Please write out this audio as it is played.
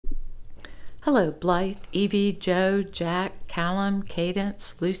Hello, Blythe, Evie, Joe, Jack, Callum,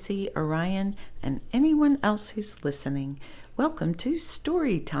 Cadence, Lucy, Orion, and anyone else who's listening. Welcome to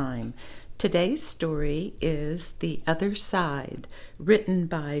Story Time. Today's story is The Other Side, written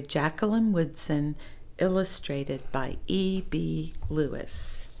by Jacqueline Woodson, illustrated by E.B.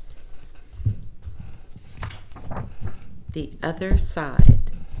 Lewis. The Other Side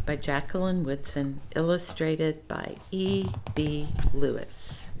by Jacqueline Woodson, illustrated by E.B.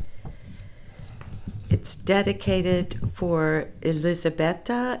 Lewis. It's dedicated for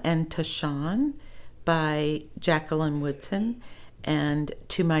Elisabetta and Tashawn by Jacqueline Woodson, and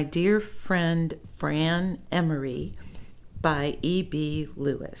to my dear friend Fran Emery by E.B.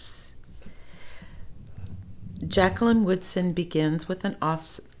 Lewis. Jacqueline Woodson begins with an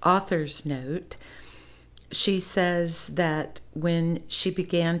author's note. She says that when she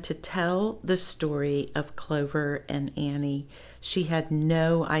began to tell the story of Clover and Annie, she had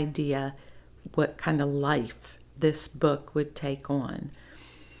no idea what kind of life this book would take on.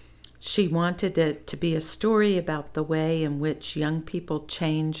 She wanted it to be a story about the way in which young people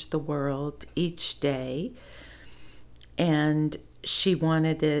change the world each day, and she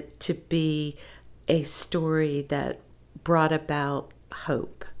wanted it to be a story that brought about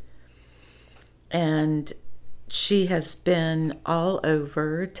hope. And she has been all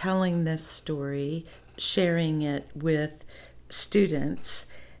over telling this story, sharing it with students,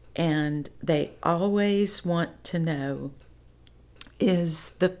 and they always want to know,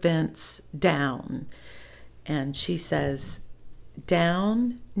 is the fence down? And she says,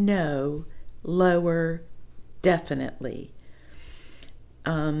 down, no, lower, definitely.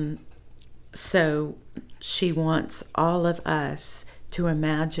 So she wants all of us to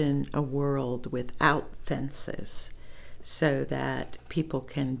imagine a world without fences so that people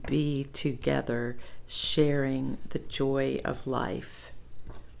can be together sharing the joy of life.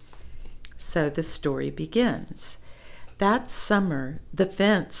 So the story begins. That summer, the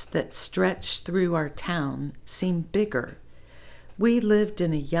fence that stretched through our town seemed bigger. We lived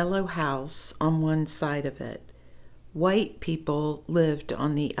in a yellow house on one side of it. White people lived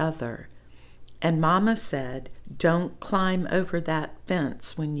on the other. And Mama said, "Don't climb over that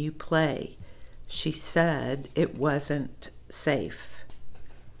fence when you play." She said it wasn't safe.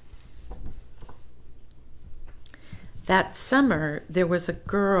 That summer, there was a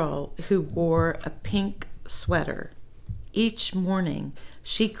girl who wore a pink sweater. Each morning,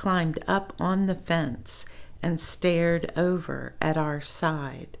 she climbed up on the fence and stared over at our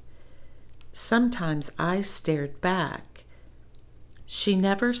side. Sometimes I stared back. She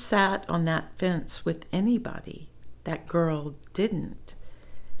never sat on that fence with anybody. That girl didn't.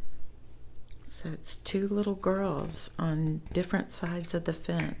 So it's two little girls on different sides of the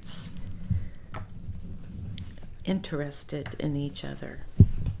fence, interested in each other.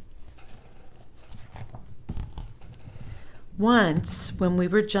 Once, when we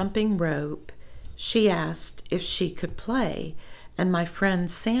were jumping rope, she asked if she could play, and my friend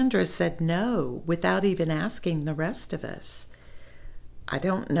Sandra said no, without even asking the rest of us. I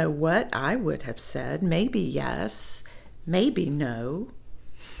don't know what I would have said. Maybe yes, maybe no.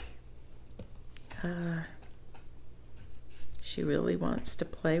 She really wants to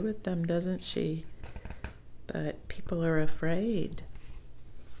play with them, doesn't she? But people are afraid.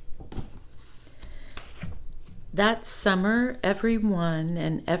 That summer, everyone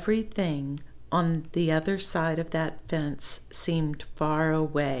and everything on the other side of that fence seemed far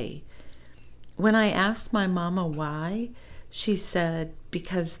away. When I asked my mama why, she said,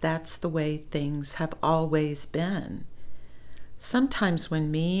 because that's the way things have always been. Sometimes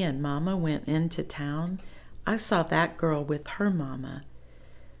when me and Mama went into town, I saw that girl with her mama.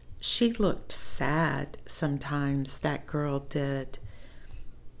 She looked sad sometimes, that girl did.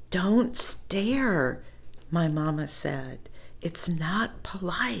 "Don't stare," my mama said. "It's not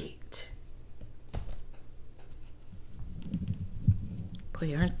polite."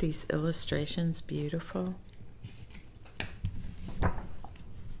 Boy, aren't these illustrations beautiful?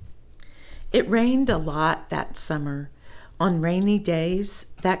 It rained a lot that summer. On rainy days,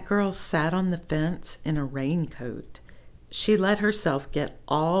 that girl sat on the fence in a raincoat. She let herself get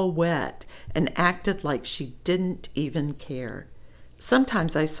all wet and acted like she didn't even care.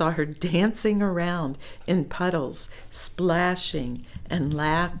 Sometimes I saw her dancing around in puddles, splashing and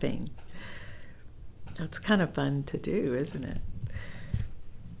laughing. That's kind of fun to do, isn't it?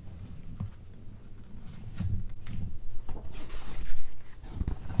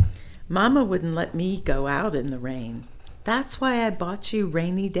 Mama wouldn't let me go out in the rain. "That's why I bought you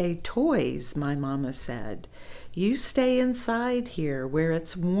rainy day toys," my mama said. "You stay inside here where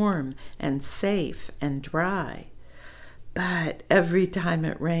it's warm and safe and dry." But every time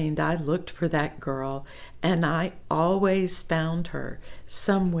it rained, I looked for that girl, and I always found her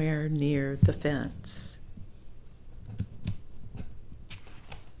somewhere near the fence.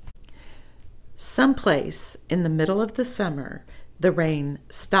 Someplace in the middle of the summer, the rain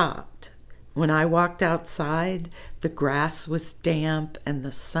stopped. When I walked outside, the grass was damp and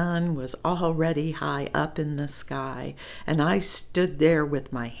the sun was already high up in the sky, and I stood there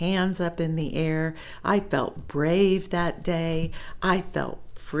with my hands up in the air. I felt brave that day. I felt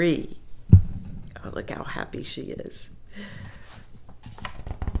free. Oh, look how happy she is.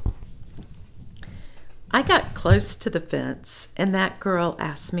 I got close to the fence, and that girl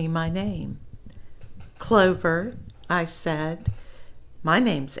asked me my name. Clover, I said. My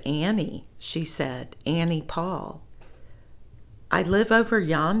name's Annie, she said, Annie Paul. I live over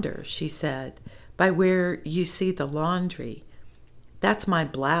yonder, she said, by where you see the laundry. That's my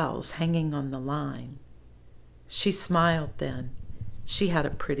blouse hanging on the line. She smiled then. She had a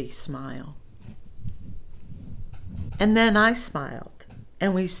pretty smile. And then I smiled,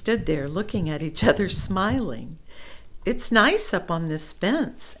 and we stood there looking at each other smiling. It's nice up on this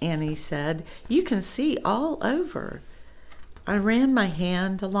fence, Annie said. You can see all over. I ran my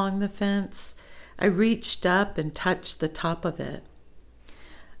hand along the fence. I reached up and touched the top of it.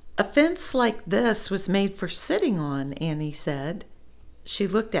 A fence like this was made for sitting on, Annie said. She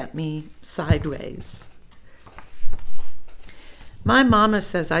looked at me sideways. My mama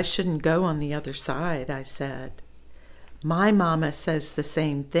says I shouldn't go on the other side, I said. My mama says the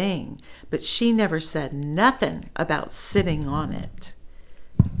same thing, but she never said nothing about sitting on it.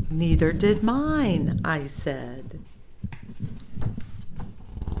 Neither did mine, I said.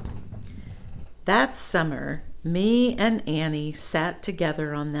 That summer, me and Annie sat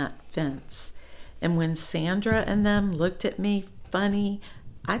together on that fence, and when Sandra and them looked at me funny,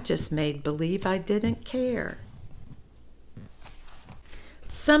 I just made believe I didn't care.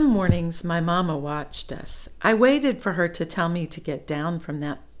 Some mornings my mama watched us. I waited for her to tell me to get down from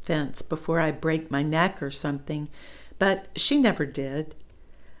that fence before I break my neck or something, but she never did.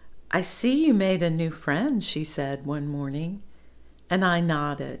 I see you made a new friend, she said one morning. And I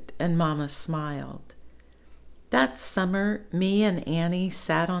nodded, and Mama smiled. That summer, me and Annie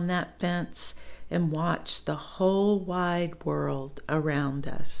sat on that fence and watched the whole wide world around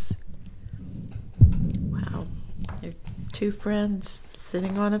us. Wow, they're two friends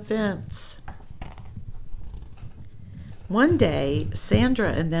sitting on a fence. One day,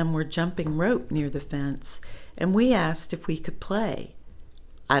 Sandra and them were jumping rope near the fence, and we asked if we could play.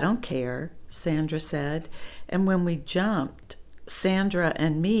 I don't care, Sandra said, and when we jumped, Sandra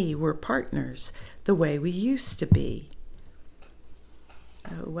and me were partners, the way we used to be.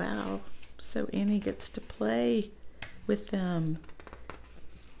 Oh, wow. So Annie gets to play with them.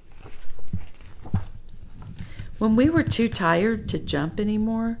 When we were too tired to jump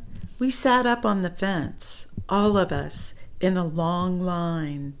anymore, we sat up on the fence, all of us, in a long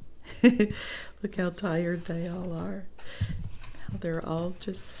line. Look how tired they all are. How they're all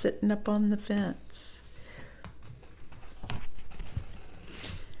just sitting up on the fence.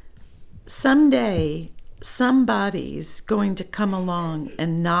 Someday, somebody's going to come along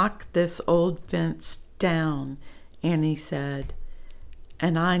and knock this old fence down, Annie said.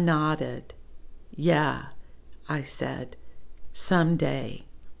 And I nodded. Yeah, I said, someday.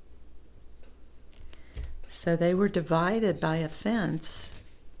 So they were divided by a fence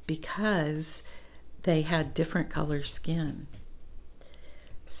because they had different color skin.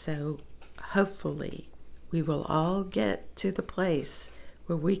 So hopefully we will all get to the place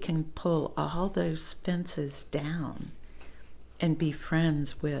where we can pull all those fences down and be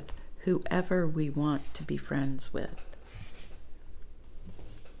friends with whoever we want to be friends with.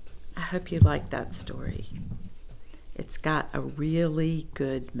 I hope you like that story. It's got a really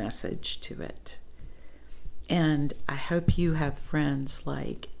good message to it. And I hope you have friends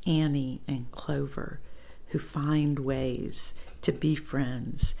like Annie and Clover who find ways to be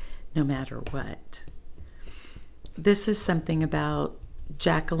friends no matter what. This is something about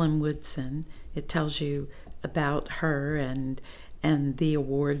Jacqueline Woodson. It tells you about her and the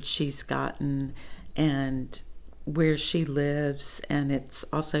awards she's gotten and where she lives, and it's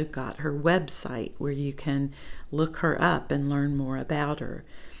also got her website where you can look her up and learn more about her.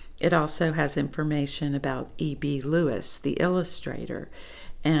 It also has information about E.B. Lewis, the illustrator,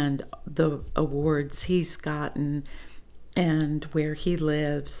 and the awards he's gotten and where he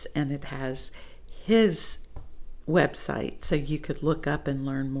lives, and it has his website so you could look up and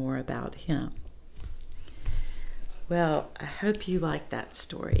learn more about him. Well, I hope you like that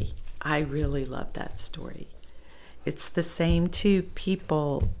story. I really love that story. It's the same two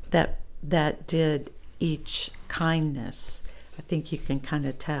people that did each kindness. I think you can kind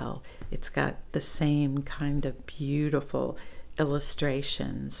of tell it's got the same kind of beautiful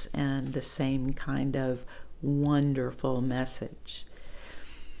illustrations and the same kind of wonderful message.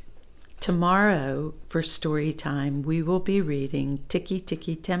 Tomorrow, for story time, we will be reading Tiki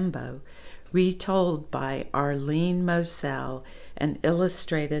Tiki Tembo, retold by Arlene Moselle and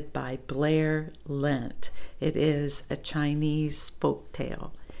illustrated by Blair Lent. It is a Chinese folk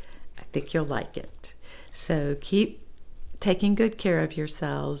tale. I think you'll like it. So keep taking good care of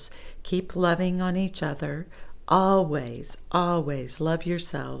yourselves. Keep loving on each other. Always, always love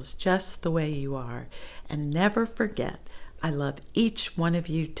yourselves just the way you are. And never forget, I love each one of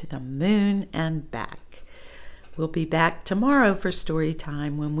you to the moon and back. We'll be back tomorrow for story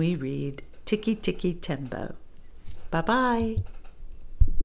time when we read Tiki Tiki Tembo. Bye-bye.